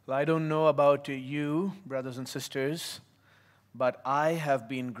Well, I don't know about you, brothers and sisters, but I have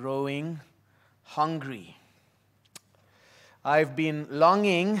been growing hungry. I've been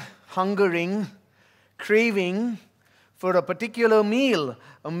longing, hungering, craving for a particular meal,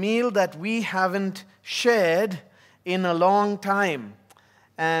 a meal that we haven't shared in a long time.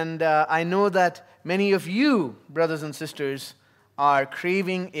 And I know that many of you, brothers and sisters, are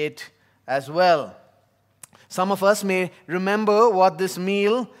craving it as well. Some of us may remember what this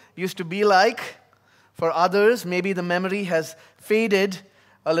meal used to be like. For others, maybe the memory has faded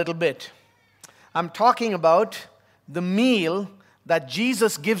a little bit. I'm talking about the meal that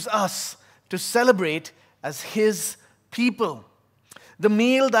Jesus gives us to celebrate as His people. The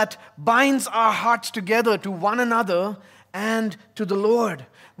meal that binds our hearts together to one another and to the Lord.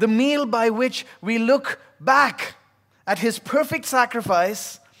 The meal by which we look back at His perfect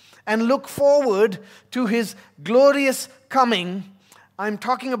sacrifice and look forward to His glorious coming. I'm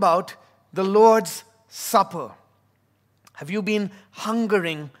talking about the Lord's Supper. Have you been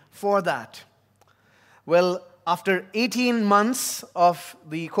hungering for that? Well, after 18 months of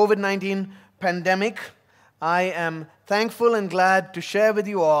the COVID-19 pandemic, I am thankful and glad to share with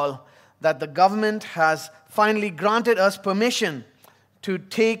you all that the government has finally granted us permission to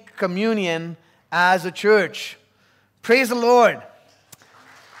take communion as a church. Praise the Lord.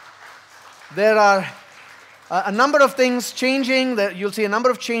 There are a number of things changing. You'll see a number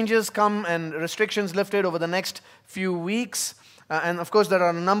of changes come and restrictions lifted over the next few weeks. And of course, there are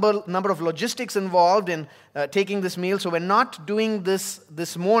a number of logistics involved in taking this meal. So we're not doing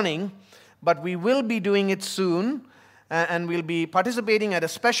this morning, but we will be doing it soon. And we'll be participating at a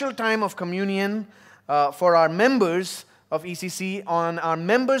special time of communion for our members of ECC on our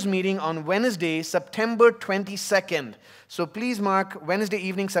members meeting on Wednesday, September 22nd. So please mark Wednesday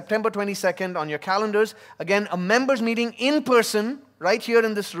evening, September 22nd on your calendars. Again, a members meeting in person right here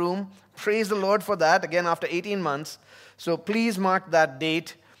in this room. Praise the Lord for that, again after 18 months. So please mark that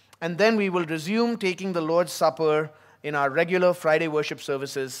date. And then we will resume taking the Lord's Supper in our regular Friday worship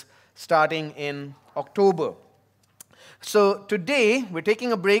services starting in October. So today, we're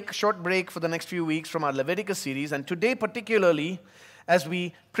taking a short break for the next few weeks from our Leviticus series. And today particularly, as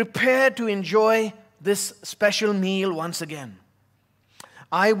we prepare to enjoy this special meal once again,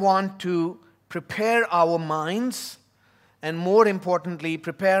 I want to prepare our minds and, more importantly,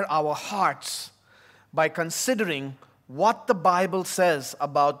 prepare our hearts by considering what the Bible says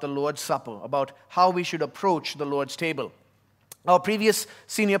about the Lord's Supper, about how we should approach the Lord's table. Our previous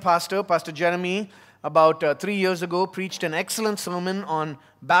senior pastor, Pastor Jeremy, about 3 years ago, preached an excellent sermon on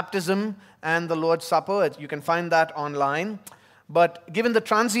baptism and the Lord's Supper. You can find that online. But given the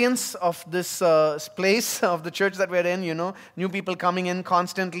transience of this place, of the church that we're in, new people coming in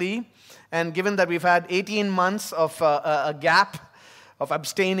constantly, and given that we've had 18 months of a gap of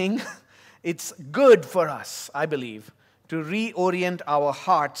abstaining, it's good for us, I believe, to reorient our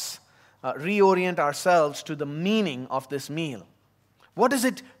hearts, reorient ourselves to the meaning of this meal. What does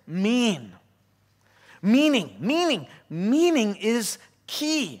it mean? Meaning is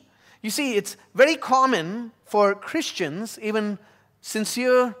key. You see, it's very common for Christians, even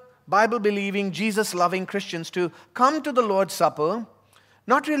sincere, Bible-believing, Jesus-loving Christians, to come to the Lord's Supper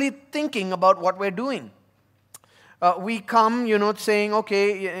not really thinking about what we're doing. We come, saying,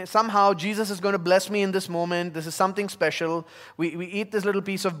 okay, somehow Jesus is going to bless me in this moment. This is something special. We eat this little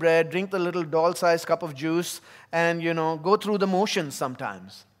piece of bread, drink the little doll-sized cup of juice, and, go through the motions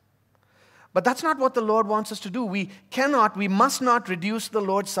sometimes. But that's not what the Lord wants us to do. We must not reduce the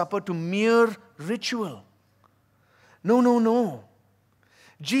Lord's Supper to mere ritual. No.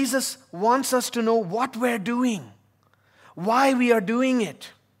 Jesus wants us to know what we're doing, why we are doing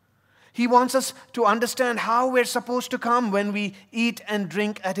it. He wants us to understand how we're supposed to come when we eat and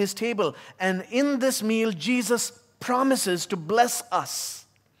drink at His table. And in this meal, Jesus promises to bless us.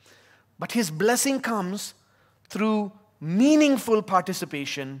 But His blessing comes through meaningful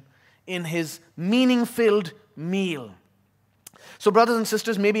participation in His meaning-filled meal. So brothers and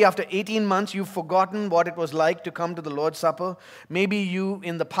sisters, maybe after 18 months you've forgotten what it was like to come to the Lord's Supper. Maybe you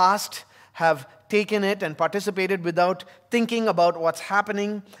in the past have taken it and participated without thinking about what's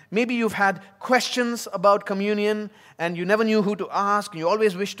happening. Maybe you've had questions about communion and you never knew who to ask and you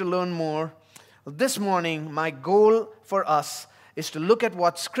always wish to learn more. This morning, my goal for us is to look at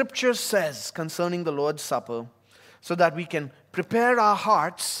what Scripture says concerning the Lord's Supper so that we can prepare our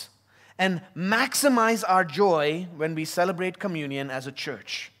hearts and maximize our joy when we celebrate communion as a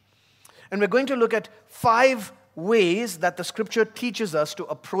church. And we're going to look at 5 ways that the Scripture teaches us to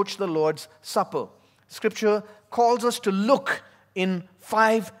approach the Lord's Supper. Scripture calls us to look in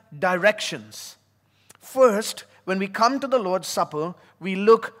 5 directions. First, when we come to the Lord's Supper, we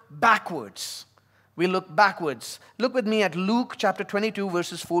look backwards. We look backwards. Look with me at Luke chapter 22,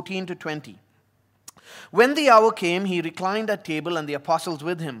 verses 14 to 20. When the hour came, he reclined at table and the apostles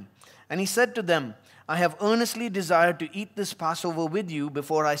with him. And he said to them, I have earnestly desired to eat this Passover with you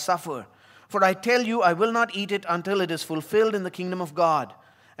before I suffer. For I tell you, I will not eat it until it is fulfilled in the kingdom of God.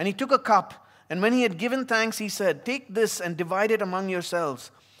 And he took a cup, and when he had given thanks, he said, Take this and divide it among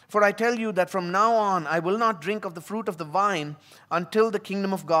yourselves. For I tell you that from now on I will not drink of the fruit of the vine until the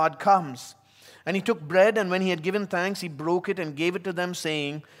kingdom of God comes. And he took bread, and when he had given thanks, he broke it and gave it to them,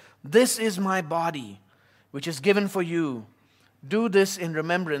 saying, This is my body, which is given for you. Do this in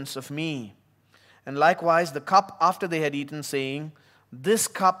remembrance of me. And likewise the cup after they had eaten, saying, This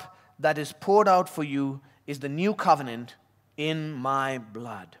cup that is poured out for you is the new covenant in my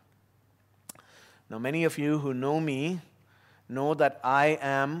blood. Now, many of you who know me know that I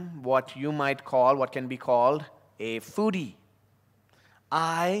am what can be called a foodie.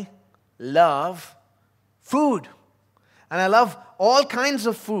 I love food. And I love all kinds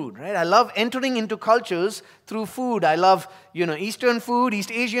of food, right? I love entering into cultures through food. I love, Eastern food,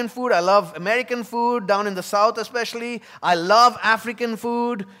 East Asian food. I love American food, down in the South especially. I love African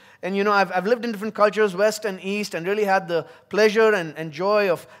food. And, I've lived in different cultures, West and East, and really had the pleasure and joy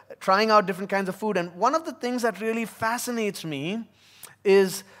of trying out different kinds of food. And one of the things that really fascinates me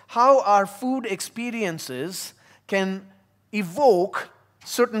is how our food experiences can evoke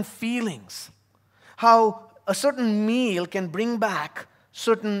certain feelings. How a certain meal can bring back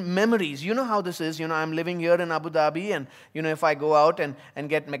certain memories. You know how this is. I'm living here in Abu Dhabi, and, if I go out and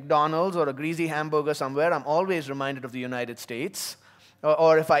get McDonald's or a greasy hamburger somewhere, I'm always reminded of the United States.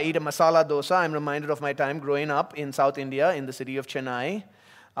 Or if I eat a masala dosa, I'm reminded of my time growing up in South India, in the city of Chennai.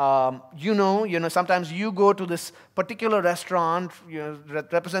 Sometimes you go to this particular restaurant, that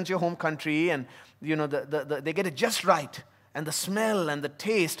represents your home country, and, they get it just right. And the smell and the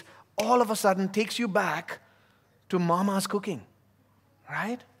taste all of a sudden takes you back to Mama's cooking,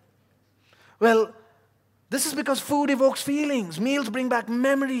 right? Well, this is because food evokes feelings. Meals bring back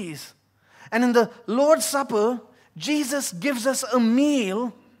memories. And in the Lord's Supper, Jesus gives us a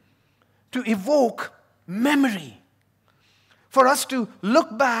meal to evoke memory, for us to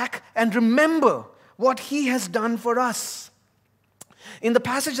look back and remember what He has done for us. In the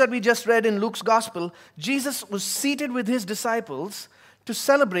passage that we just read in Luke's Gospel, Jesus was seated with His disciples to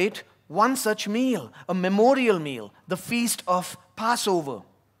celebrate one such meal, a memorial meal, the feast of Passover.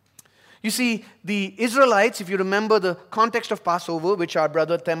 You see, the Israelites, if you remember the context of Passover, which our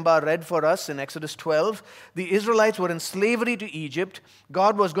brother Themba read for us in Exodus 12, the Israelites were in slavery to Egypt.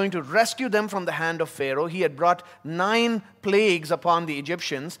 God was going to rescue them from the hand of Pharaoh. He had brought 9 plagues upon the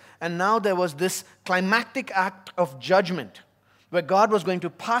Egyptians, and now there was this climactic act of judgment, where God was going to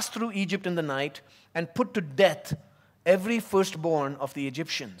pass through Egypt in the night and put to death every firstborn of the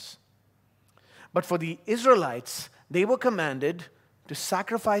Egyptians. But for the Israelites, they were commanded to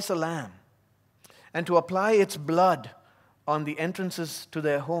sacrifice a lamb and to apply its blood on the entrances to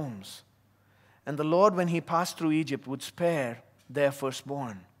their homes. And the Lord, when He passed through Egypt, would spare their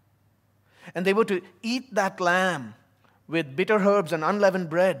firstborn. And they were to eat that lamb with bitter herbs and unleavened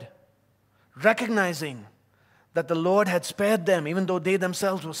bread, recognizing that the Lord had spared them, even though they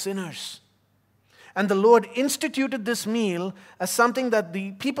themselves were sinners. And the Lord instituted this meal as something that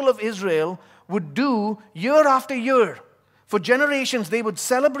the people of Israel would do year after year. For generations, they would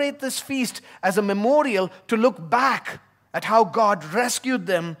celebrate this feast as a memorial to look back at how God rescued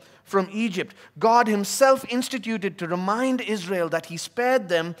them from Egypt. God Himself instituted to remind Israel that He spared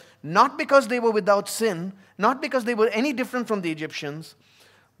them, not because they were without sin, not because they were any different from the Egyptians,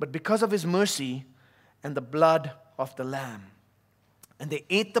 but because of His mercy and the blood of the Lamb. And they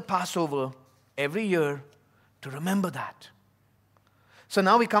ate the Passover every year to remember that. So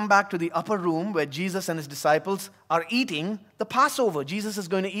now we come back to the upper room where Jesus and His disciples are eating the Passover. Jesus is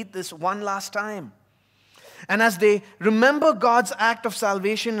going to eat this one last time. And as they remember God's act of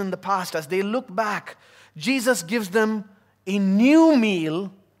salvation in the past, as they look back, Jesus gives them a new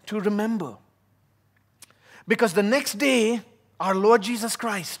meal to remember. Because the next day, our Lord Jesus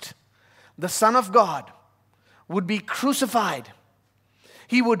Christ, the Son of God, would be crucified.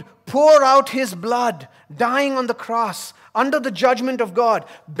 He would pour out His blood, dying on the cross, under the judgment of God,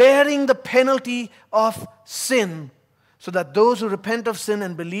 bearing the penalty of sin, so that those who repent of sin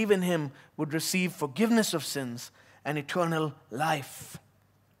and believe in Him would receive forgiveness of sins and eternal life.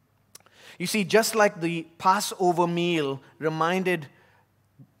 You see, just like the Passover meal reminded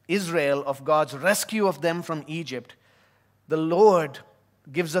Israel of God's rescue of them from Egypt, the Lord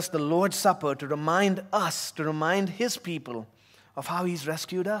gives us the Lord's Supper to remind us, to remind His people of how He's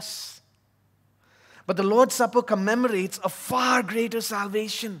rescued us. But the Lord's Supper commemorates a far greater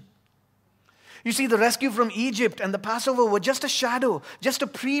salvation. You see, the rescue from Egypt and the Passover were just a shadow, just a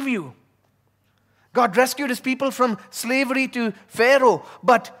preview. God rescued his people from slavery to Pharaoh,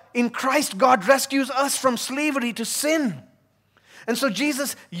 but in Christ, God rescues us from slavery to sin. And so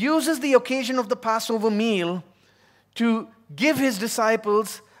Jesus uses the occasion of the Passover meal to give his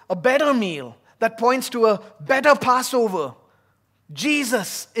disciples a better meal that points to a better Passover.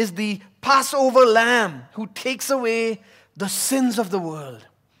 Jesus is the Passover lamb who takes away the sins of the world.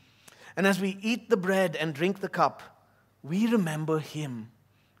 And as we eat the bread and drink the cup, we remember him,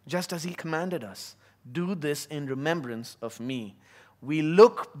 just as he commanded us. Do this in remembrance of me. We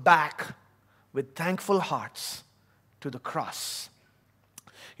look back with thankful hearts to the cross.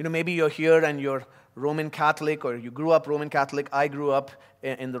 You know, maybe you're here and you're Roman Catholic, or you grew up Roman Catholic. I grew up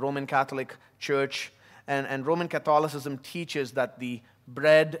in the Roman Catholic Church. And Roman Catholicism teaches that the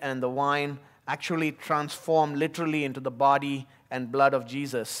bread and the wine actually transform literally into the body and blood of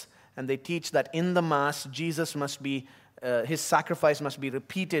Jesus. And they teach that in the Mass, Jesus must be his sacrifice must be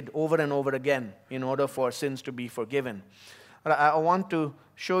repeated over and over again in order for sins to be forgiven. But I want to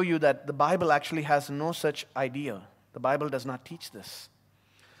show you that the Bible actually has no such idea. The Bible does not teach this.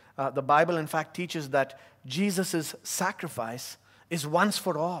 The Bible, in fact, teaches that Jesus' sacrifice is once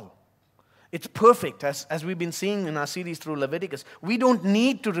for all. It's perfect, as we've been seeing in our series through Leviticus. We don't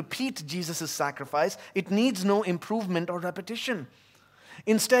need to repeat Jesus' sacrifice. It needs no improvement or repetition.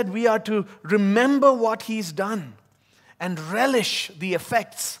 Instead, we are to remember what he's done and relish the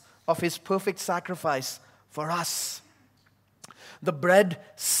effects of his perfect sacrifice for us. The bread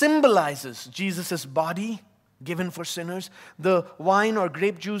symbolizes Jesus' body given for sinners. The wine or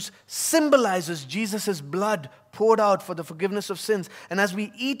grape juice symbolizes Jesus' blood poured out for the forgiveness of sins. And as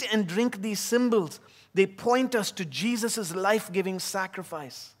we eat and drink these symbols, they point us to Jesus' life-giving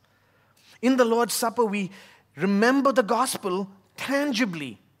sacrifice. In the Lord's Supper, we remember the gospel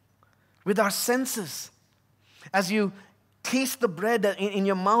tangibly with our senses. As you taste the bread in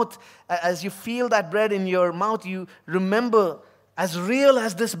your mouth, as you feel that bread in your mouth, you remember, as real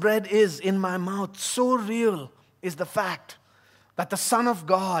as this bread is in my mouth, so real is the fact that the Son of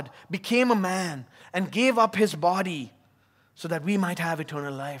God became a man and gave up his body so that we might have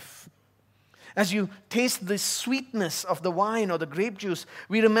eternal life. As you taste the sweetness of the wine or the grape juice,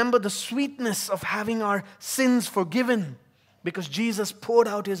 we remember the sweetness of having our sins forgiven because Jesus poured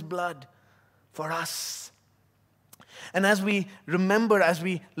out his blood for us. And as we remember, as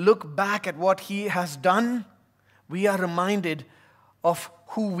we look back at what he has done, we are reminded of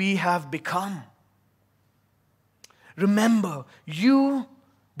who we have become. Remember, you,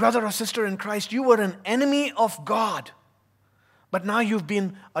 brother or sister in Christ, you were an enemy of God, but now you've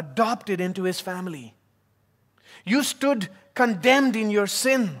been adopted into his family. You stood condemned in your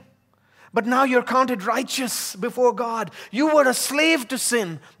sin, but now you're counted righteous before God. You were a slave to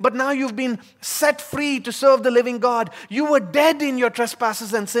sin, but now you've been set free to serve the living God. You were dead in your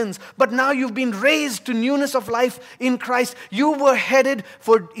trespasses and sins, but now you've been raised to newness of life in Christ. You were headed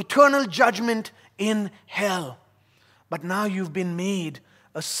for eternal judgment in hell, but now you've been made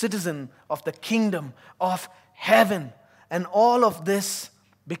a citizen of the kingdom of heaven. And all of this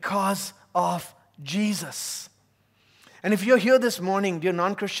because of Jesus. And if you're here this morning, dear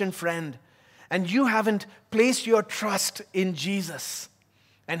non-Christian friend, and you haven't placed your trust in Jesus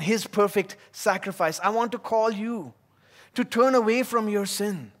and his perfect sacrifice, I want to call you to turn away from your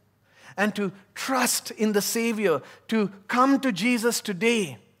sin and to trust in the Savior, to come to Jesus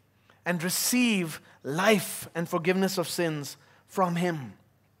today and receive life and forgiveness of sins from him.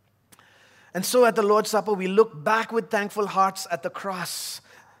 And so at the Lord's Supper, we look back with thankful hearts at the cross.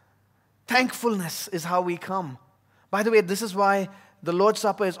 Thankfulness is how we come. By the way, this is why the Lord's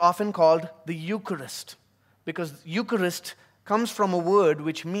Supper is often called the Eucharist, because Eucharist comes from a word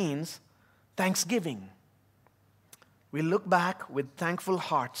which means thanksgiving. We look back with thankful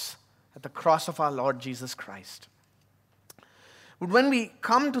hearts at the cross of our Lord Jesus Christ. But when we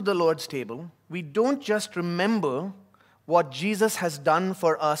come to the Lord's table, we don't just remember what Jesus has done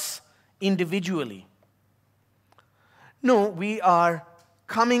for us individually. No, we are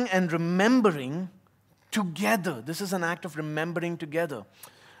coming and remembering together. This is an act of remembering together.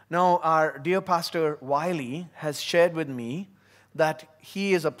 Now, our dear Pastor Wiley has shared with me that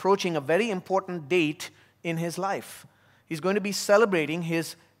he is approaching a very important date in his life. He's going to be celebrating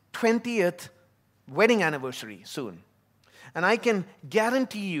his 20th wedding anniversary soon. And I can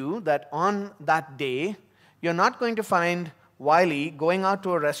guarantee you that on that day, you're not going to find Wiley going out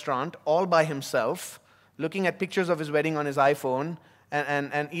to a restaurant all by himself, looking at pictures of his wedding on his iPhone,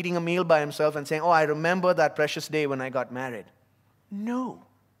 and eating a meal by himself and saying, oh, I remember that precious day when I got married. No.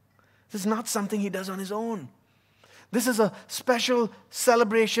 This is not something he does on his own. This is a special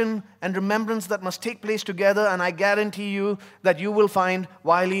celebration and remembrance that must take place together, and I guarantee you that you will find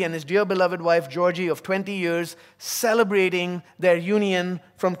Wiley and his dear beloved wife Georgie of 20 years celebrating their union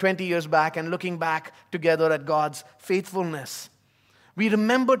from 20 years back and looking back together at God's faithfulness. We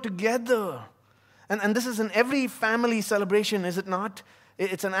remember together. And this is in every family celebration, is it not?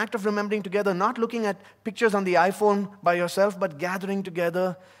 It's an act of remembering together, not looking at pictures on the iPhone by yourself, but gathering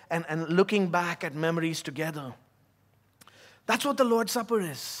together and looking back at memories together. That's what the Lord's Supper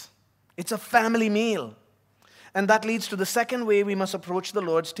is. It's a family meal. And that leads to the second way we must approach the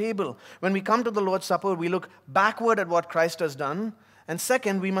Lord's table. When we come to the Lord's Supper, we look backward at what Christ has done. And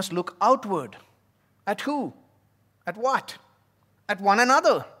second, we must look outward. At who? At what? At one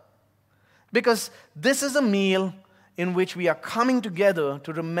another. Because this is a meal in which we are coming together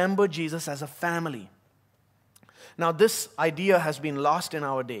to remember Jesus as a family. Now, this idea has been lost in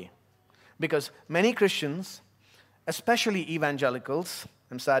our day because many Christians, especially evangelicals,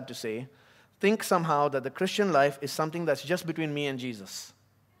 I'm sad to say, think somehow that the Christian life is something that's just between me and Jesus.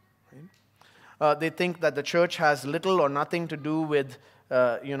 Right? They think that the church has little or nothing to do with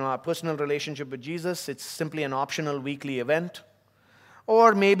our personal relationship with Jesus. It's simply an optional weekly event.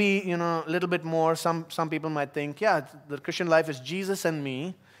 Or maybe, a little bit more, some people might think, the Christian life is Jesus and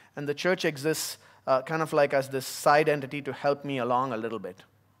me, and the church exists kind of like as this side entity to help me along a little bit.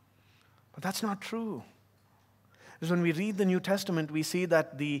 But that's not true. Because when we read the New Testament, we see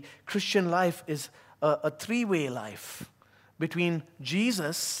that the Christian life is a three-way life between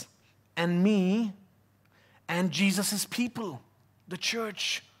Jesus and me and Jesus' people, the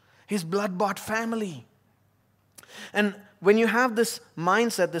church, his blood-bought family. And when you have this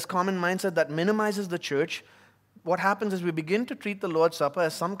mindset, this common mindset that minimizes the church, what happens is we begin to treat the Lord's Supper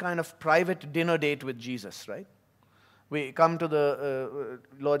as some kind of private dinner date with Jesus, right? We come to the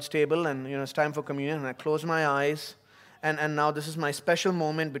Lord's table and it's time for communion, and I close my eyes, and now this is my special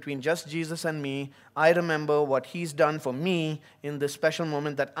moment between just Jesus and me. I remember what he's done for me in this special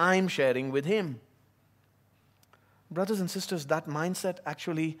moment that I'm sharing with him. Brothers and sisters, that mindset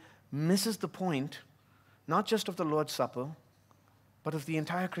actually misses the point, not just of the Lord's Supper, but of the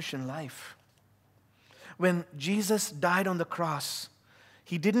entire Christian life. When Jesus died on the cross,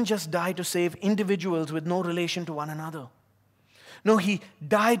 he didn't just die to save individuals with no relation to one another. No, he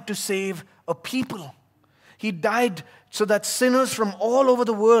died to save a people. He died so that sinners from all over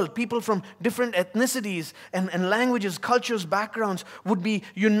the world, people from different ethnicities and languages, cultures, backgrounds, would be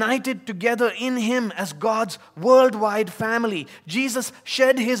united together in him as God's worldwide family. Jesus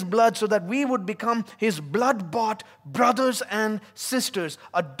shed his blood so that we would become his blood-bought brothers and sisters,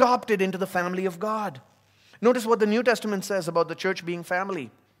 adopted into the family of God. Notice what the New Testament says about the church being family.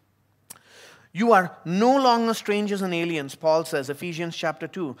 You are no longer strangers and aliens, Paul says, Ephesians chapter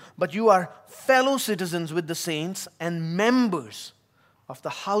 2, but you are fellow citizens with the saints and members of the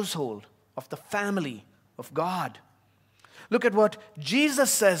household, of the family of God. Look at what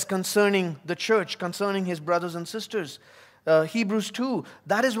Jesus says concerning the church, concerning his brothers and sisters. Hebrews 2,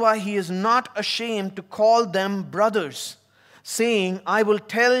 that is why he is not ashamed to call them brothers, saying, I will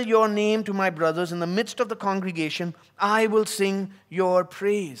tell your name to my brothers in the midst of the congregation, I will sing your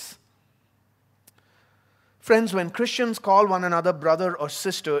praise. Friends, when Christians call one another brother or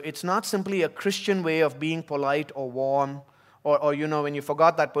sister, it's not simply a Christian way of being polite or warm, or when you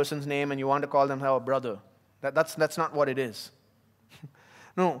forgot that person's name and you want to call them a brother. That's not what it is.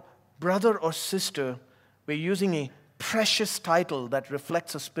 No, brother or sister, we're using a precious title that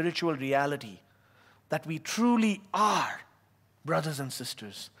reflects a spiritual reality, that we truly are brothers and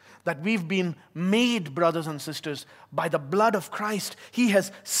sisters, that we've been made brothers and sisters by the blood of Christ. He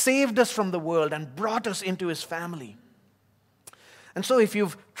has saved us from the world and brought us into his family. And so if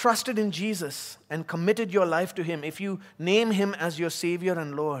you've trusted in Jesus and committed your life to him, if you name him as your Savior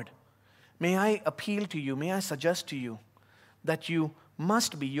and Lord, may I appeal to you, may I suggest to you that you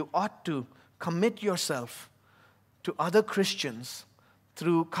ought to commit yourself to other Christians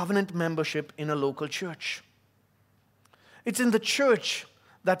through covenant membership in a local church. It's in the church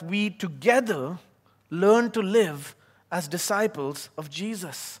that we together learn to live as disciples of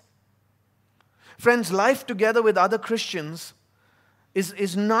Jesus. Friends, life together with other Christians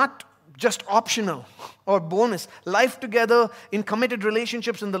is not just optional or bonus. Life together in committed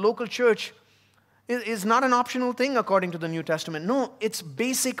relationships in the local church is not an optional thing according to the New Testament. No, it's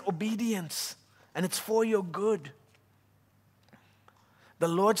basic obedience, and it's for your good. The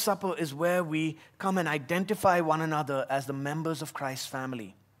Lord's Supper is where we come and identify one another as the members of Christ's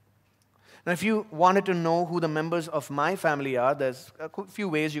family. Now, if you wanted to know who the members of my family are, there's a few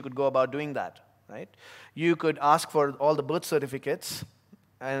ways you could go about doing that, right? You could ask for all the birth certificates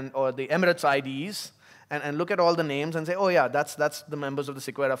or the Emirates IDs and look at all the names and say, oh yeah, that's the members of the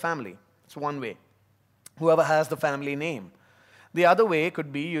Sequeira family. It's one way. Whoever has the family name. The other way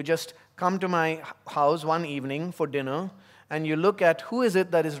could be you just come to my house one evening for dinner and you look at who is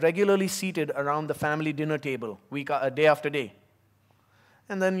it that is regularly seated around the family dinner table day after day.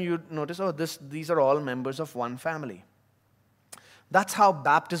 And then you notice, oh, these are all members of one family. That's how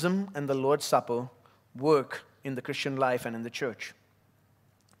baptism and the Lord's Supper work in the Christian life and in the church.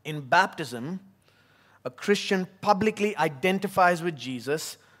 In baptism, a Christian publicly identifies with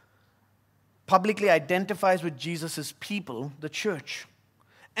Jesus' people, the church.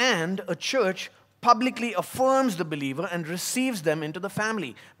 And a church publicly affirms the believer and receives them into the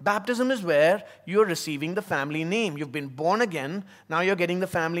family. Baptism is where you're receiving the family name. You've been born again, now you're getting the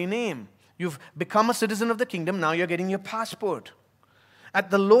family name. You've become a citizen of the kingdom, now you're getting your passport. At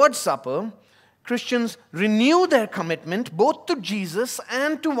the Lord's Supper, Christians renew their commitment both to Jesus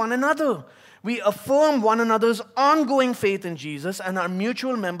and to one another. We affirm one another's ongoing faith in Jesus and our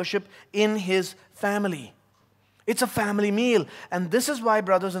mutual membership in His family. It's a family meal. And this is why,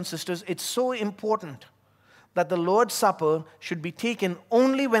 brothers and sisters, it's so important that the Lord's Supper should be taken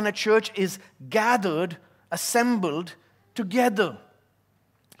only when a church is gathered, assembled together.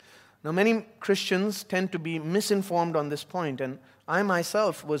 Now, many Christians tend to be misinformed on this point, and I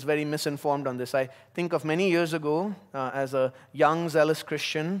myself was very misinformed on this. I think of many years ago as a young, zealous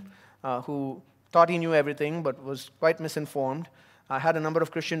Christian who thought he knew everything but was quite misinformed. I had a number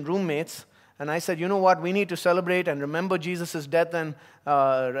of Christian roommates, and I said, you know what, we need to celebrate and remember Jesus' death and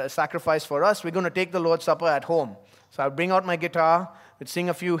sacrifice for us. We're going to take the Lord's Supper at home. So I'd bring out my guitar, we'd sing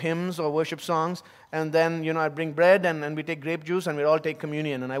a few hymns or worship songs, and then, I'd bring bread and we'd take grape juice and we'd all take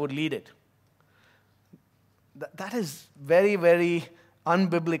communion, and I would lead it. That is very, very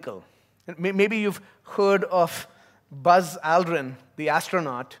unbiblical. Maybe you've heard of Buzz Aldrin, the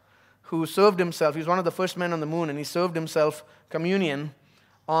astronaut, who served himself. He was one of the first men on the moon, and he served himself communion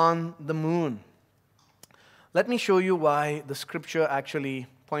on the moon. Let me show you why the scripture actually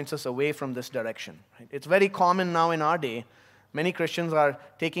points us away from this direction. It's very common now in our day. Many Christians are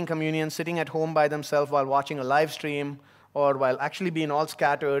taking communion, sitting at home by themselves while watching a live stream, or while actually being all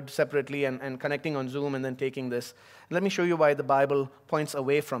scattered separately and connecting on Zoom and then taking this. Let me show you why the Bible points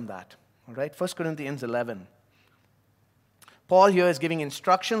away from that. All right, 1 Corinthians 11. Paul here is giving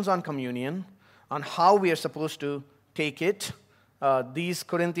instructions on communion, on how we are supposed to take it. These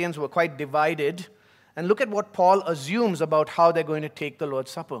Corinthians were quite divided. And look at what Paul assumes about how they're going to take the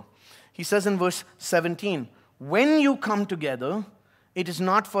Lord's Supper. He says in verse 17, when you come together, it is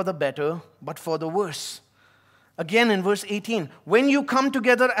not for the better, but for the worse. Again in verse 18, when you come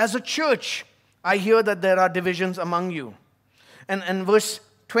together as a church, I hear that there are divisions among you. And verse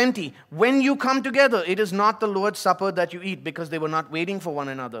 20, when you come together, it is not the Lord's Supper that you eat, because they were not waiting for one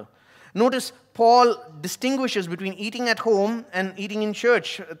another. Notice Paul distinguishes between eating at home and eating in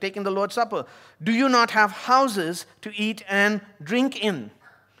church, taking the Lord's Supper. Do you not have houses to eat and drink in?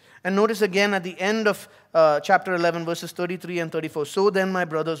 And notice again at the end of chapter 11, verses 33 and 34. So then, my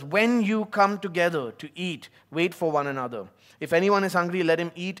brothers, when you come together to eat, wait for one another. If anyone is hungry, let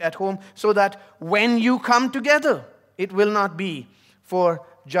him eat at home, so that when you come together, it will not be for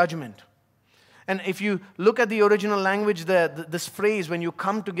judgment. And if you look at the original language there, this phrase, when you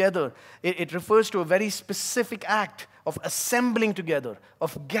come together, it refers to a very specific act of assembling together,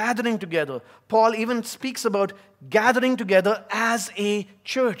 of gathering together. Paul even speaks about gathering together as a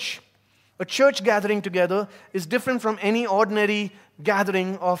church. A church gathering together is different from any ordinary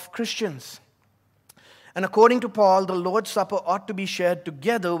gathering of Christians. And according to Paul, the Lord's Supper ought to be shared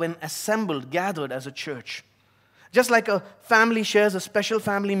together when assembled, gathered as a church. Just like a family shares a special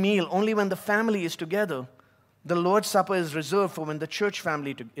family meal only when the family is together, the Lord's Supper is reserved for when the church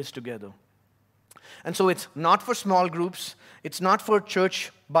family is together. And so it's not for small groups. It's not for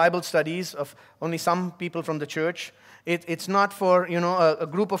church Bible studies of only some people from the church. It's not for, a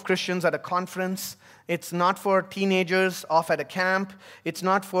group of Christians at a conference. It's not for teenagers off at a camp. It's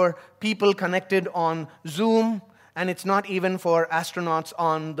not for people connected on Zoom. And it's not even for astronauts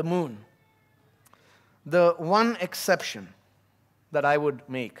on the moon. The one exception that I would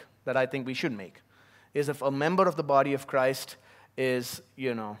make, that I think we should make, is if a member of the body of Christ is,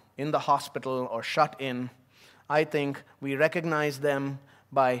 in the hospital or shut in, I think we recognize them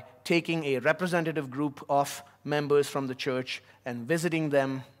by taking a representative group of members from the church and visiting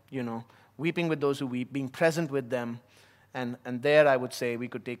them, weeping with those who weep, being present with them. And there I would say we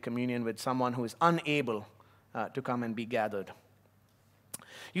could take communion with someone who is unable to come and be gathered.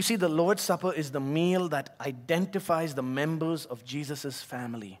 You see, the Lord's Supper is the meal that identifies the members of Jesus'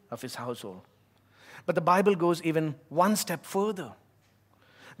 family, of his household. But the Bible goes even one step further.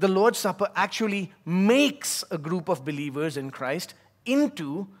 The Lord's Supper actually makes a group of believers in Christ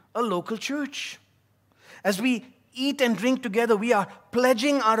into a local church. As we eat and drink together, we are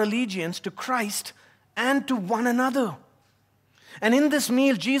pledging our allegiance to Christ and to one another. And in this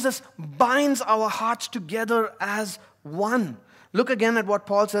meal, Jesus binds our hearts together as one. Look again at what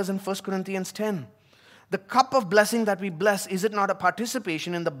Paul says in 1 Corinthians 10. The cup of blessing that we bless, is it not a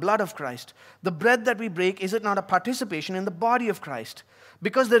participation in the blood of Christ? The bread that we break, is it not a participation in the body of Christ?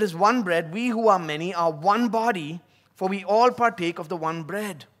 Because there is one bread, we who are many are one body, for we all partake of the one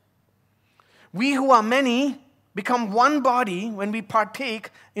bread. We who are many become one body when we partake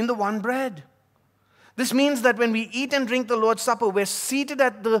in the one bread. This means that when we eat and drink the Lord's Supper, we're seated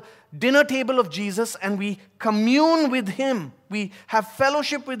at the dinner table of Jesus and we commune with Him. We have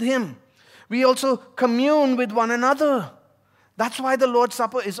fellowship with Him. We also commune with one another. That's why the Lord's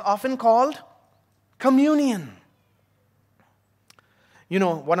Supper is often called communion. You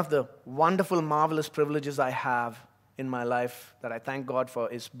know, one of the wonderful, marvelous privileges I have in my life that I thank God for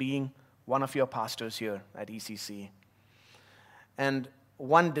is being one of your pastors here at ECC. And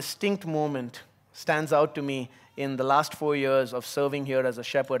one distinct moment stands out to me in the last 4 years of serving here as a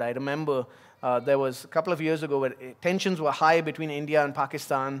shepherd. I remember there was a couple of years ago where tensions were high between India and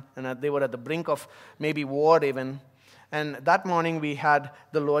Pakistan, and they were at the brink of maybe war even. And that morning we had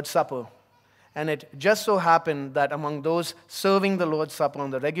the Lord's Supper. And it just so happened that among those serving the Lord's Supper on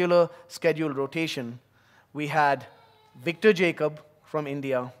the regular scheduled rotation, we had Victor Jacob from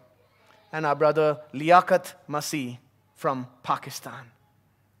India and our brother Liaquat Masih from Pakistan.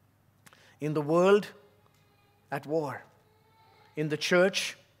 In the world, at war. In the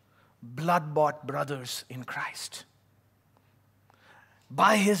church, blood-bought brothers in Christ.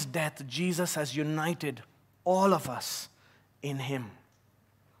 By His death, Jesus has united all of us in Him.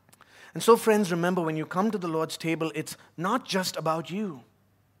 And so, friends, remember, when you come to the Lord's table, it's not just about you.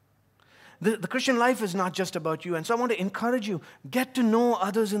 The Christian life is not just about you. And so I want to encourage you, get to know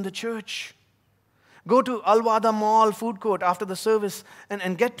others in the church. Go to Al-Wada Mall food court after the service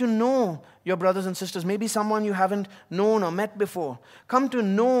and get to know your brothers and sisters. Maybe someone you haven't known or met before. Come to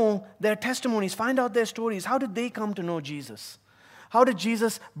know their testimonies. Find out their stories. How did they come to know Jesus? How did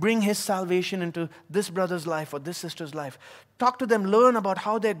Jesus bring His salvation into this brother's life or this sister's life? Talk to them. Learn about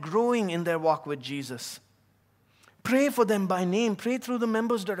how they're growing in their walk with Jesus. Pray for them by name. Pray through the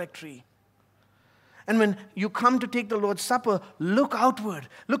members directory. And when you come to take the Lord's Supper, look outward.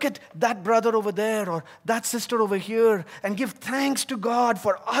 Look at that brother over there or that sister over here and give thanks to God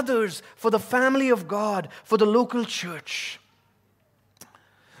for others, for the family of God, for the local church.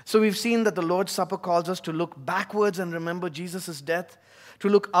 So we've seen that the Lord's Supper calls us to look backwards and remember Jesus' death, to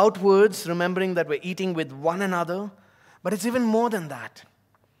look outwards, remembering that we're eating with one another. But it's even more than that.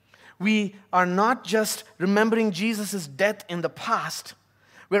 We are not just remembering Jesus' death in the past,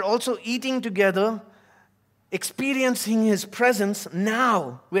 we're also eating together, experiencing His presence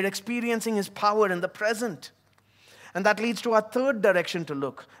now. We're experiencing His power in the present. And that leads to our third direction to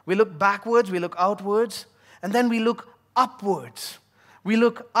look. We look backwards, we look outwards, and then we look upwards. We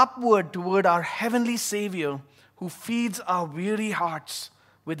look upward toward our heavenly Savior who feeds our weary hearts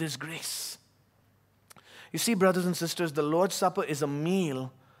with His grace. You see, brothers and sisters, the Lord's Supper is a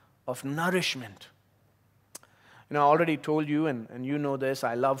meal of nourishment. You know, I already told you, and you know this,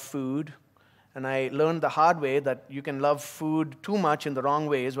 I love food. And I learned the hard way that you can love food too much in the wrong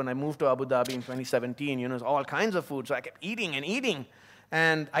ways. When I moved to Abu Dhabi in 2017, you know, there's all kinds of food. So I kept eating and eating.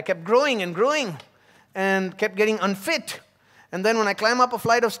 And I kept growing and growing and kept getting unfit. And then when I climb up a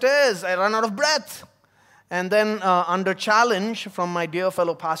flight of stairs, I run out of breath. And then under challenge from my dear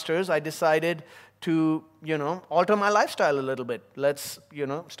fellow pastors, I decided to, alter my lifestyle a little bit. Let's,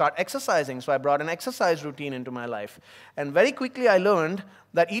 start exercising. So I brought an exercise routine into my life. And very quickly I learned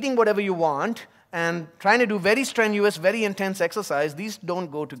that eating whatever you want and trying to do very strenuous, very intense exercise, these don't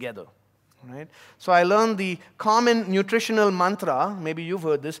go together. Right? So I learned the common nutritional mantra, maybe you've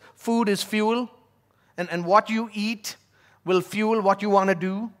heard this, food is fuel, and what you eat will fuel what you want to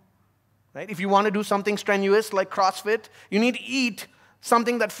do. Right? If you want to do something strenuous like CrossFit, you need to eat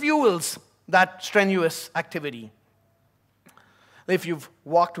something that fuels that strenuous activity. If you've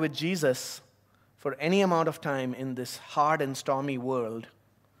walked with Jesus for any amount of time in this hard and stormy world,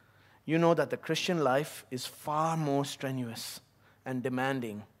 you know that the Christian life is far more strenuous and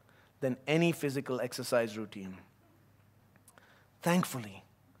demanding than any physical exercise routine. Thankfully,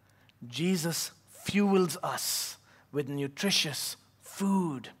 Jesus fuels us with nutritious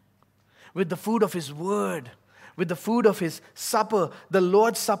food, with the food of His Word, with the food of His supper. The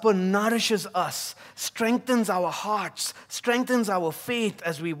Lord's Supper nourishes us, strengthens our hearts, strengthens our faith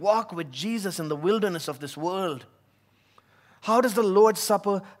as we walk with Jesus in the wilderness of this world. How does the Lord's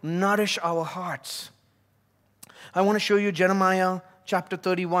Supper nourish our hearts? I want to show you Jeremiah chapter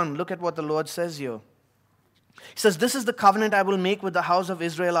 31. Look at what the Lord says here. He says, "This is the covenant I will make with the house of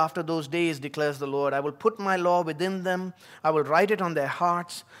Israel after those days, declares the Lord. I will put my law within them. I will write it on their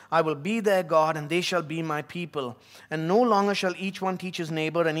hearts. I will be their God, and they shall be my people. And no longer shall each one teach his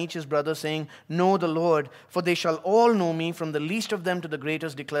neighbor and each his brother, saying, 'Know the Lord,' for they shall all know me, from the least of them to the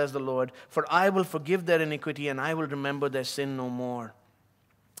greatest, declares the Lord. For I will forgive their iniquity, and I will remember their sin no more."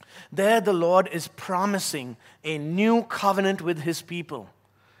 There the Lord is promising a new covenant with his people.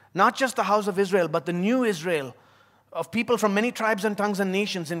 Not just the house of Israel, but the new Israel of people from many tribes and tongues and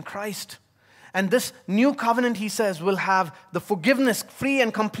nations in Christ. And this new covenant, he says, will have the forgiveness, free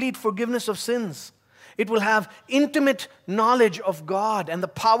and complete forgiveness of sins. It will have intimate knowledge of God and the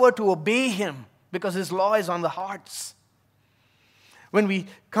power to obey him because his law is on the hearts. When we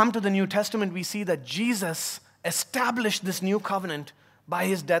come to the New Testament, we see that Jesus established this new covenant by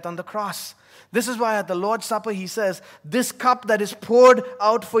his death on the cross. This is why at the Lord's Supper he says, "This cup that is poured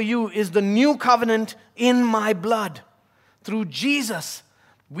out for you is the new covenant in my blood." Through Jesus,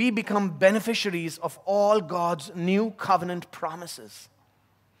 we become beneficiaries of all God's new covenant promises.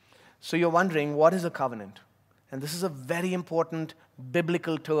 So you're wondering, what is a covenant? And this is a very important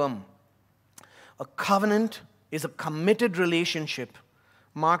biblical term. A covenant is a committed relationship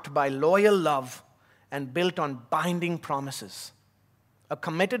marked by loyal love and built on binding promises. A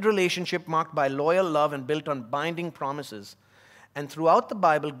committed relationship marked by loyal love and built on binding promises. And throughout the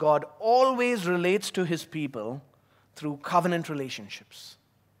Bible, God always relates to his people through covenant relationships.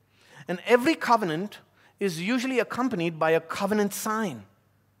 And every covenant is usually accompanied by a covenant sign.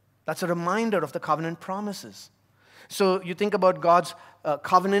 That's a reminder of the covenant promises. So you think about God's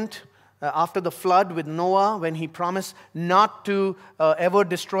covenant after the flood with Noah, when he promised not to ever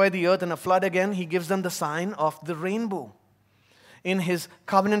destroy the earth in a flood again, he gives them the sign of the rainbow. In his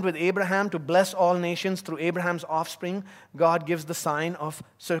covenant with Abraham to bless all nations through Abraham's offspring, God gives the sign of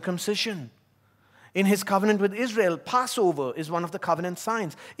circumcision. In his covenant with Israel, Passover is one of the covenant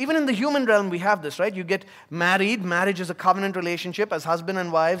signs. Even in the human realm, we have this, right? You get married. Marriage is a covenant relationship as husband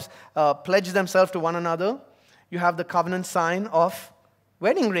and wives pledge themselves to one another. You have the covenant sign of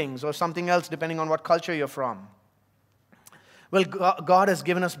wedding rings or something else, depending on what culture you're from. Well, God has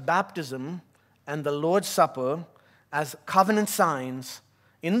given us baptism and the Lord's Supper as covenant signs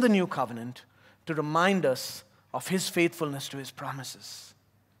in the new covenant to remind us of his faithfulness to his promises.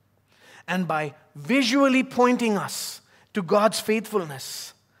 And by visually pointing us to God's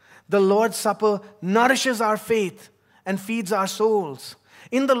faithfulness, the Lord's Supper nourishes our faith and feeds our souls.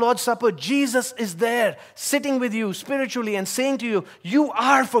 In the Lord's Supper, Jesus is there, sitting with you spiritually and saying to you, you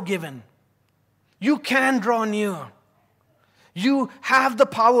are forgiven. You can draw near. You have the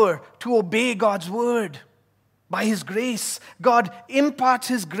power to obey God's word. By his grace, God imparts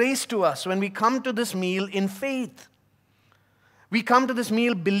his grace to us when we come to this meal in faith. We come to this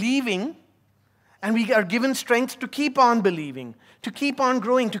meal believing, and we are given strength to keep on believing, to keep on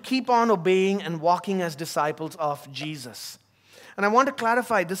growing, to keep on obeying and walking as disciples of Jesus. And I want to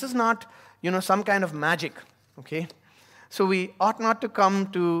clarify, this is not, some kind of magic, okay? So we ought not to come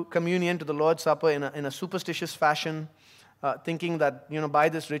to communion, to the Lord's Supper in a superstitious fashion, thinking that, by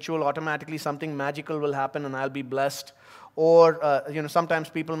this ritual, automatically something magical will happen and I'll be blessed. Or, sometimes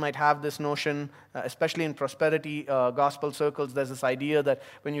people might have this notion, especially in prosperity gospel circles, there's this idea that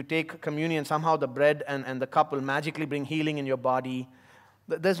when you take communion, somehow the bread and the cup will magically bring healing in your body.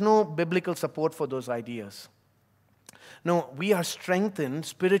 There's no biblical support for those ideas. No, we are strengthened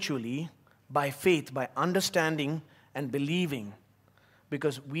spiritually by faith, by understanding and believing,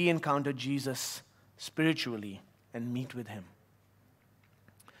 because we encounter Jesus spiritually and meet with him.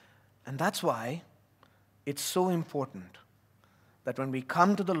 And that's why it's so important that when we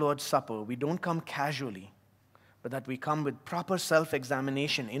come to the Lord's Supper, we don't come casually, but that we come with proper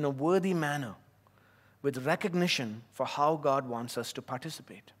self-examination in a worthy manner, with recognition for how God wants us to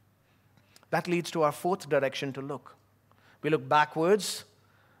participate. That leads to our fourth direction to look. We look backwards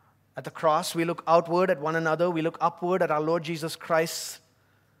at the cross, we look outward at one another, we look upward at our Lord Jesus Christ,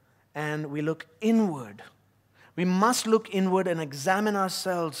 and we look inward. We must look inward and examine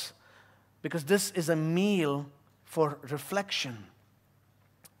ourselves, because this is a meal for reflection.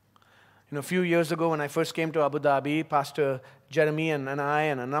 A few years ago when I first came to Abu Dhabi, Pastor Jeremy and I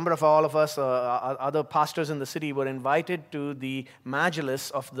and a number of all of us, other pastors in the city, were invited to the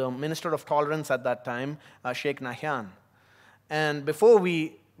majlis of the Minister of Tolerance at that time, Sheikh Nahyan. And before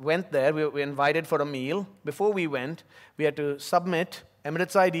we went there, we were invited for a meal. Before we went, we had to submit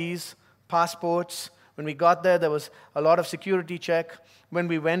Emirates IDs, passports. When we got there, there was a lot of security check. When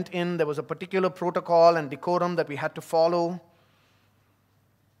we went in, there was a particular protocol and decorum that we had to follow.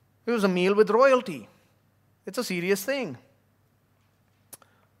 It was a meal with royalty. It's a serious thing.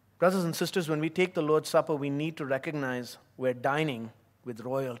 Brothers and sisters, when we take the Lord's Supper, we need to recognize we're dining with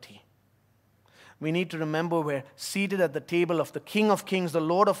royalty. We need to remember we're seated at the table of the King of Kings, the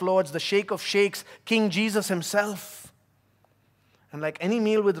Lord of Lords, the Sheikh of Sheikhs, King Jesus himself. And like any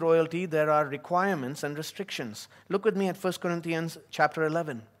meal with royalty, there are requirements and restrictions. Look with me at 1 Corinthians chapter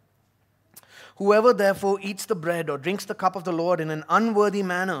 11. Whoever therefore eats the bread or drinks the cup of the Lord in an unworthy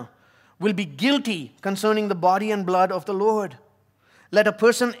manner will be guilty concerning the body and blood of the Lord. Let a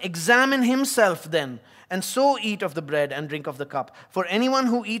person examine himself then, and so eat of the bread and drink of the cup. For anyone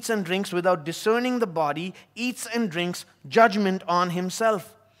who eats and drinks without discerning the body eats and drinks judgment on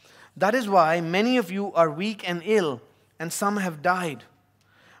himself. That is why many of you are weak and ill, and some have died.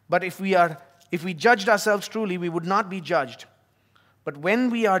 But if we judged ourselves truly, we would not be judged. But when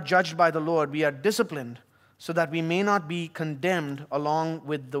we are judged by the Lord, we are disciplined, so that we may not be condemned along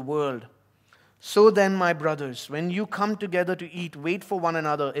with the world. So then, my brothers, when you come together to eat, wait for one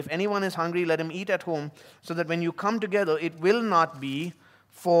another. If anyone is hungry, let him eat at home, so that when you come together, it will not be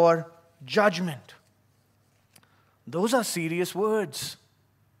for judgment. Those are serious words.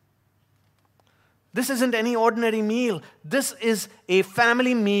 This isn't any ordinary meal. This is a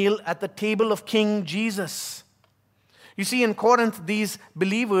family meal at the table of King Jesus. You see, in Corinth, these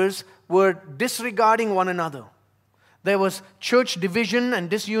believers were disregarding one another. There was church division and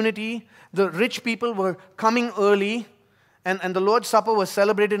disunity. The rich people were coming early, and the Lord's Supper was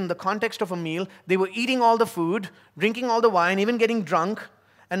celebrated in the context of a meal. They were eating all the food, drinking all the wine, even getting drunk,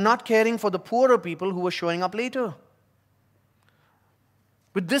 and not caring for the poorer people who were showing up later.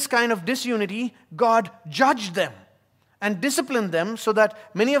 With this kind of disunity, God judged them and disciplined them so that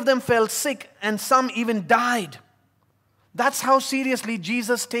many of them fell sick and some even died. That's how seriously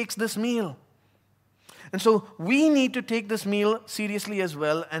Jesus takes this meal. And so we need to take this meal seriously as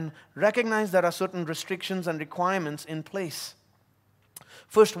well and recognize there are certain restrictions and requirements in place.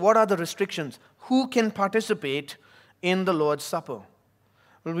 First, what are the restrictions? Who can participate in the Lord's Supper?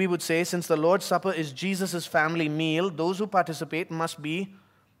 Well, we would say since the Lord's Supper is Jesus' family meal, those who participate must be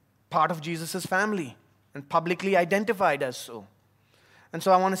part of Jesus' family and publicly identified as so. And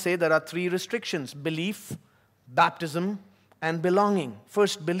so I want to say there are three restrictions: belief, baptism, and belonging.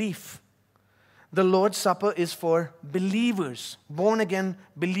 First, belief. The Lord's Supper is for believers, born-again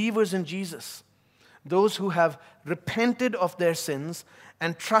believers in Jesus, those who have repented of their sins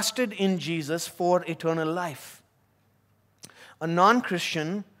and trusted in Jesus for eternal life. A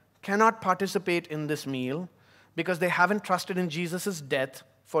non-Christian cannot participate in this meal because they haven't trusted in Jesus' death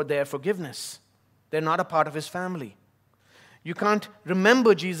for their forgiveness. They're not a part of his family. You can't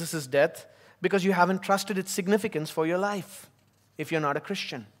remember Jesus' death because you haven't trusted its significance for your life if you're not a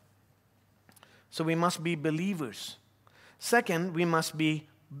Christian. So we must be believers. Second, we must be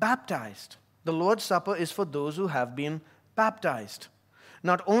baptized. The Lord's Supper is for those who have been baptized.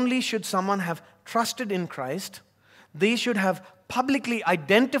 Not only should someone have trusted in Christ, they should have publicly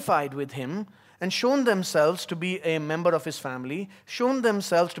identified with him and shown themselves to be a member of his family, shown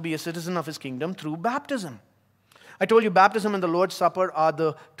themselves to be a citizen of his kingdom through baptism. I told you baptism and the Lord's Supper are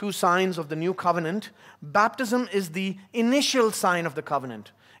the two signs of the new covenant. Baptism is the initial sign of the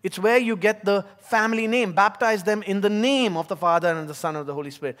covenant. It's where you get the family name. Baptize them in the name of the Father and the Son and the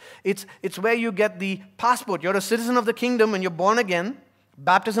Holy Spirit. It's where you get the passport. You're a citizen of the kingdom when you're born again.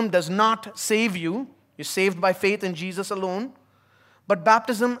 Baptism does not save you. You're saved by faith in Jesus alone. But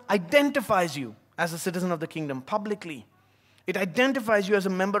baptism identifies you as a citizen of the kingdom publicly. It identifies you as a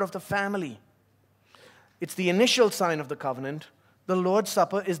member of the family. It's the initial sign of the covenant. The Lord's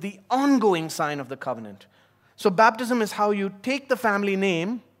Supper is the ongoing sign of the covenant. So baptism is how you take the family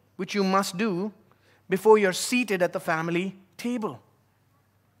name, which you must do before you're seated at the family table.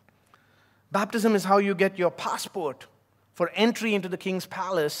 Baptism is how you get your passport for entry into the king's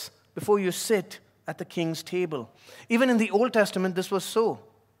palace before you sit at the king's table. Even in the Old Testament, this was so.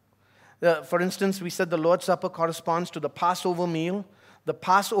 For instance, we said the Lord's Supper corresponds to the Passover meal. The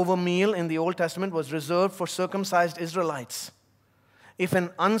Passover meal in the Old Testament was reserved for circumcised Israelites. If an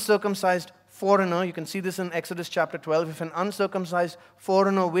uncircumcised foreigner, you can see this in Exodus chapter 12, if an uncircumcised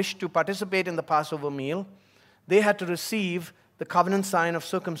foreigner wished to participate in the Passover meal, they had to receive the covenant sign of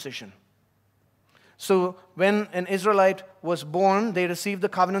circumcision. So when an Israelite was born, they received the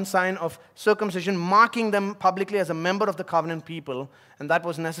covenant sign of circumcision, marking them publicly as a member of the covenant people, and that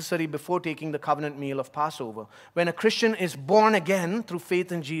was necessary before taking the covenant meal of Passover. When a Christian is born again through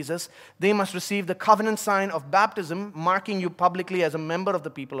faith in Jesus, they must receive the covenant sign of baptism, marking you publicly as a member of the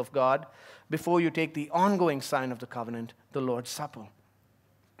people of God, before you take the ongoing sign of the covenant, the Lord's Supper.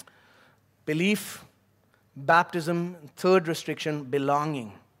 Belief, baptism, third restriction,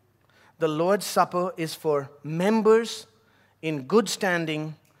 belonging. the Lord's Supper is for members in good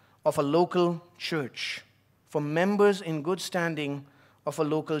standing of a local church. For members in good standing of a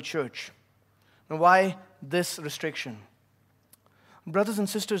local church. Now, why this restriction? Brothers and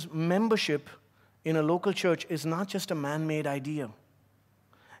sisters, membership in a local church is not just a man-made idea.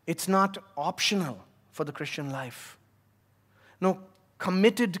 It's not optional for the Christian life. No,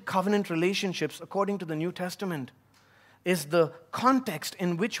 committed covenant relationships, according to the New Testament, is the context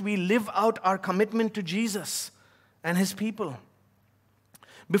in which we live out our commitment to Jesus and His people.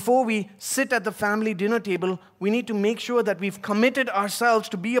 Before we sit at the family dinner table, we need to make sure that we've committed ourselves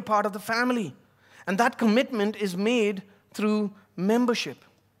to be a part of the family. And that commitment is made through membership.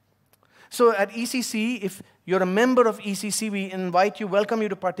 So at ECC, if you're a member of ECC, we invite you, welcome you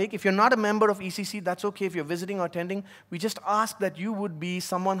to partake. If you're not a member of ECC, that's okay. If you're visiting or attending, we just ask that you would be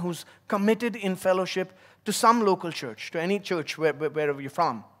someone who's committed in fellowship to some local church, to any church wherever you're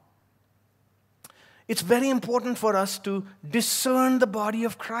from. It's very important for us to discern the body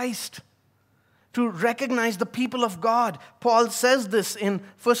of Christ, to recognize the people of God. Paul says this in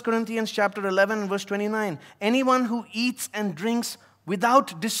 1 Corinthians chapter 11, verse 29. Anyone who eats and drinks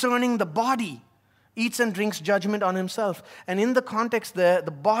without discerning the body eats and drinks judgment on himself. And in the context there,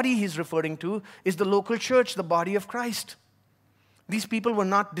 the body he's referring to is the local church, the body of Christ. These people were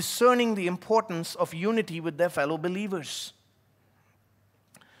not discerning the importance of unity with their fellow believers.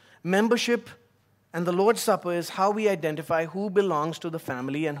 Membership and the Lord's Supper is how we identify who belongs to the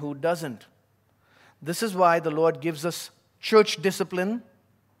family and who doesn't. This is why the Lord gives us church discipline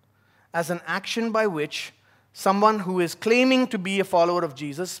as an action by which someone who is claiming to be a follower of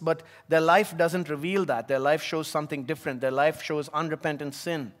Jesus, but their life doesn't reveal that. Their life shows something different. Their life shows unrepentant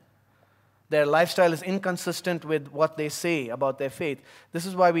sin. Their lifestyle is inconsistent with what they say about their faith. This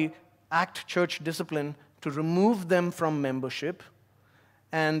is why we act church discipline to remove them from membership.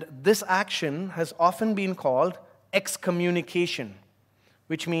 And this action has often been called excommunication,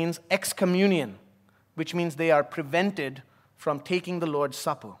 which means excommunion, which means they are prevented from taking the Lord's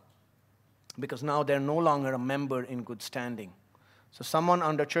Supper because now they're no longer a member in good standing. So someone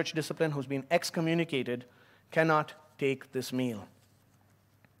under church discipline who's been excommunicated cannot take this meal.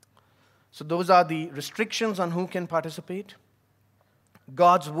 So those are the restrictions on who can participate.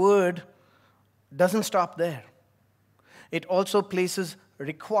 God's word doesn't stop there. It also places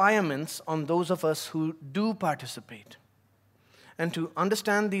requirements on those of us who do participate. And to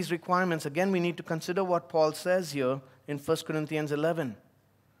understand these requirements, again, we need to consider what Paul says here in 1 Corinthians 11.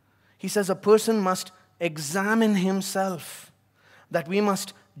 He says a person must examine himself, that we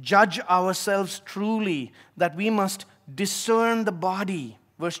must judge ourselves truly, that we must discern the body.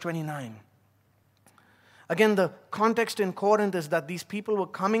 Verse 29. Again, the context in Corinth is that these people were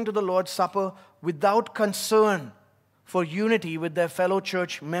coming to the Lord's Supper without concern for unity with their fellow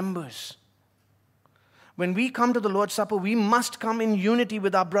church members. When we come to the Lord's Supper, we must come in unity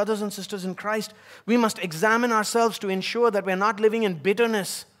with our brothers and sisters in Christ. We must examine ourselves to ensure that we're not living in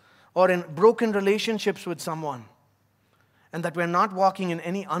bitterness or in broken relationships with someone, and that we're not walking in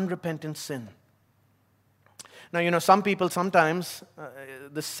any unrepentant sin. Now, some people sometimes,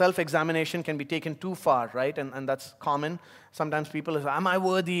 this self-examination can be taken too far, right? And that's common. Sometimes people say, am I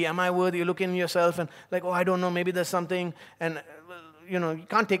worthy? Am I worthy? You look in yourself and like, I don't know, maybe there's something. And, you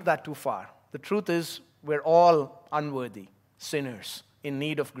can't take that too far. The truth is, we're all unworthy, sinners, in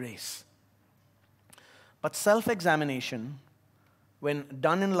need of grace. But self-examination, when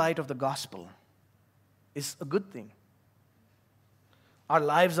done in light of the gospel, is a good thing. Our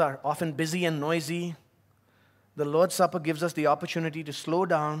lives are often busy and noisy. The Lord's Supper gives us the opportunity to slow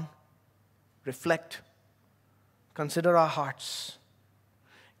down, reflect, consider our hearts.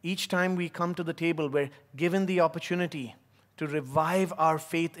 Each time we come to the table, we're given the opportunity to revive our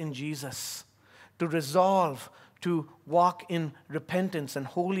faith in Jesus, to resolve to walk in repentance and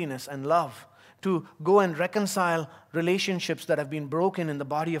holiness and love, to go and reconcile relationships that have been broken in the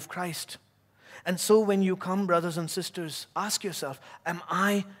body of Christ. And so when you come, brothers and sisters, ask yourself, am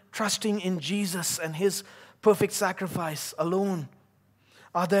I trusting in Jesus and His perfect sacrifice alone?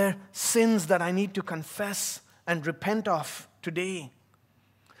 Are there sins that I need to confess and repent of today?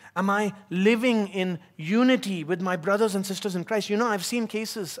 Am I living in unity with my brothers and sisters in Christ? I've seen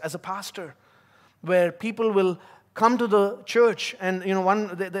cases as a pastor where people will come to the church and,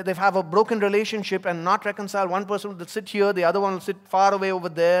 they have a broken relationship and not reconcile. One person will sit here, the other one will sit far away over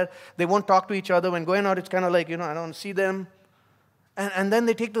there. They won't talk to each other. When going out, it's kind of like, I don't see them. And then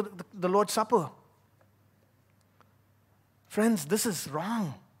they take the Lord's Supper. Friends, this is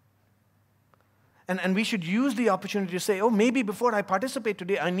wrong. And we should use the opportunity to say, maybe before I participate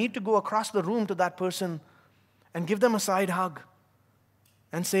today, I need to go across the room to that person and give them a side hug.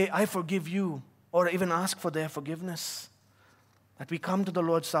 and say, I forgive you, or even ask for their forgiveness. That we come to the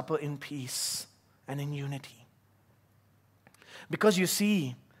Lord's Supper in peace and in unity. Because you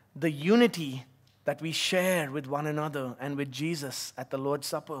see, the unity that we share with one another and with Jesus at the Lord's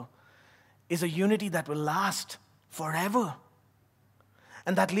Supper is a unity that will last forever.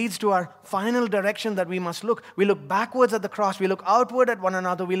 And that leads to our final direction that we must look. We look backwards at the cross. We look outward at one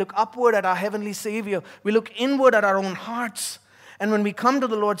another. We look upward at our heavenly Savior. We look inward at our own hearts. And when we come to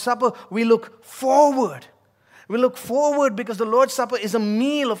the Lord's Supper, we look forward. We look forward because the Lord's Supper is a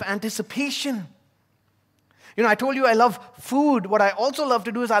meal of anticipation. You know, I told you I love food. What I also love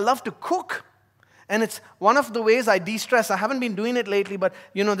to do is I love to cook. And it's one of the ways I de-stress. I haven't been doing it lately, but,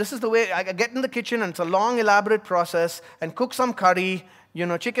 you know, this is the way I get in the kitchen, and it's a long, elaborate process, and cook some curry, you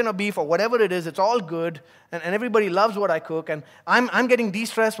know, chicken or beef or whatever it is. It's all good, and everybody loves what I cook, and I'm getting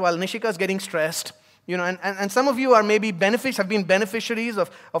de-stressed while Nishika's getting stressed. You know, and some of you are maybe have been beneficiaries of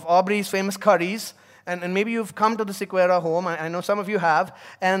Aubrey's famous curries. And maybe you've come to the Sequoia home. I know some of you have.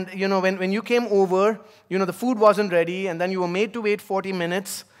 And, you know, when you came over, you know, the food wasn't ready. And then you were made to wait 40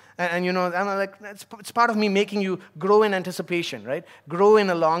 minutes. And you know, and I'm like, it's part of me making you grow in anticipation, right? Grow in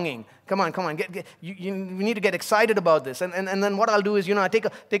a longing. Come on. You need to get excited about this. And then what I'll do is, you know, I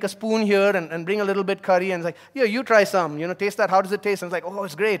take a spoon here and bring a little bit curry. And it's like, yeah, you try some. You know, taste that. How does it taste? And it's like, oh,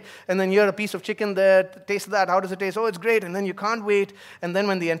 it's great. And then here, a piece of chicken there. Taste that. How does it taste? Oh, it's great. And then you can't wait. And then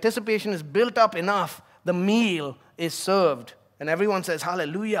when the anticipation is built up enough, the meal is served. And everyone says,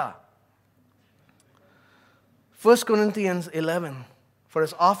 hallelujah. 1 Corinthians 11. For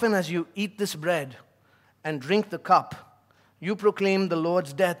as often as you eat this bread and drink the cup, you proclaim the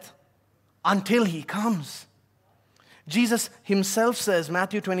Lord's death until He comes. Jesus Himself says,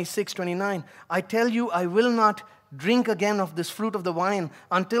 Matthew 26:29, I tell you, I will not drink again of this fruit of the vine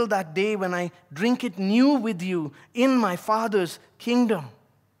until that day when I drink it new with you in my Father's kingdom.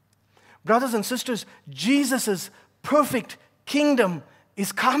 Brothers and sisters, Jesus' perfect kingdom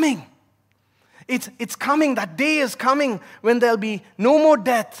is coming. It's coming. That day is coming when there'll be no more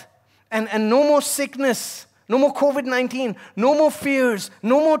death and no more sickness, no more COVID-19, no more fears,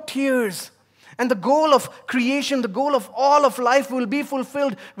 no more tears. And the goal of creation, the goal of all of life will be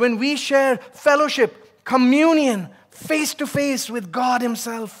fulfilled when we share fellowship, communion, face to face with God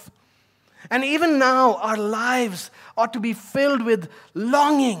Himself. And even now, our lives ought to be filled with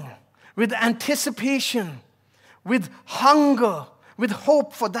longing, with anticipation, with hunger, with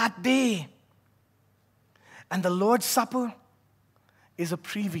hope for that day. And the Lord's Supper is a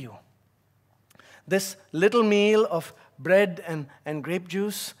preview. This little meal of bread and grape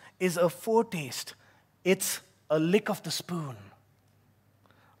juice is a foretaste. It's a lick of the spoon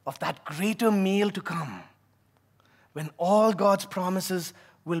of that greater meal to come when all God's promises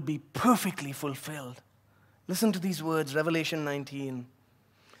will be perfectly fulfilled. Listen to these words, Revelation 19.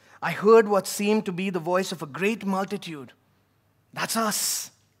 I heard what seemed to be the voice of a great multitude. That's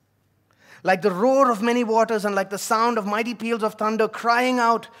us. Like the roar of many waters and like the sound of mighty peals of thunder, crying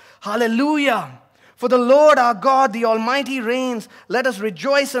out, Hallelujah! For the Lord our God, the Almighty reigns. Let us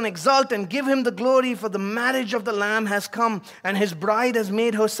rejoice and exult and give Him the glory, for the marriage of the Lamb has come, and His bride has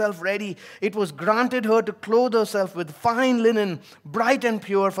made herself ready. It was granted her to clothe herself with fine linen, bright and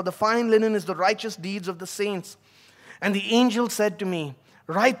pure, for the fine linen is the righteous deeds of the saints. And the angel said to me,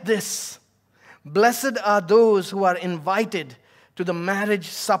 Write this, Blessed are those who are invited to the marriage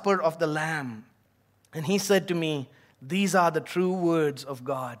supper of the Lamb. And he said to me, These are the true words of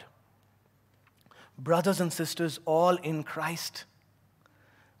God. Brothers and sisters, all in Christ,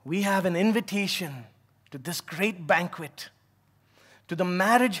 we have an invitation to this great banquet, to the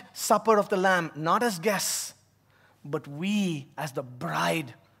marriage supper of the Lamb, not as guests, but we as the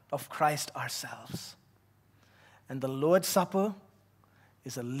bride of Christ ourselves. And the Lord's Supper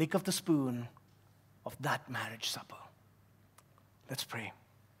is a lick of the spoon of that marriage supper. Let's pray.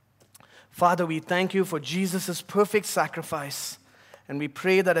 Father, we thank You for Jesus' perfect sacrifice, and we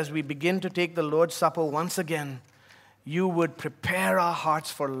pray that as we begin to take the Lord's Supper once again, You would prepare our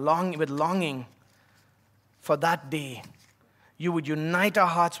hearts with longing for that day. You would unite our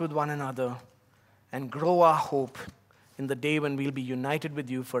hearts with one another and grow our hope in the day when we'll be united with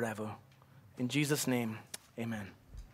You forever. In Jesus' name, amen.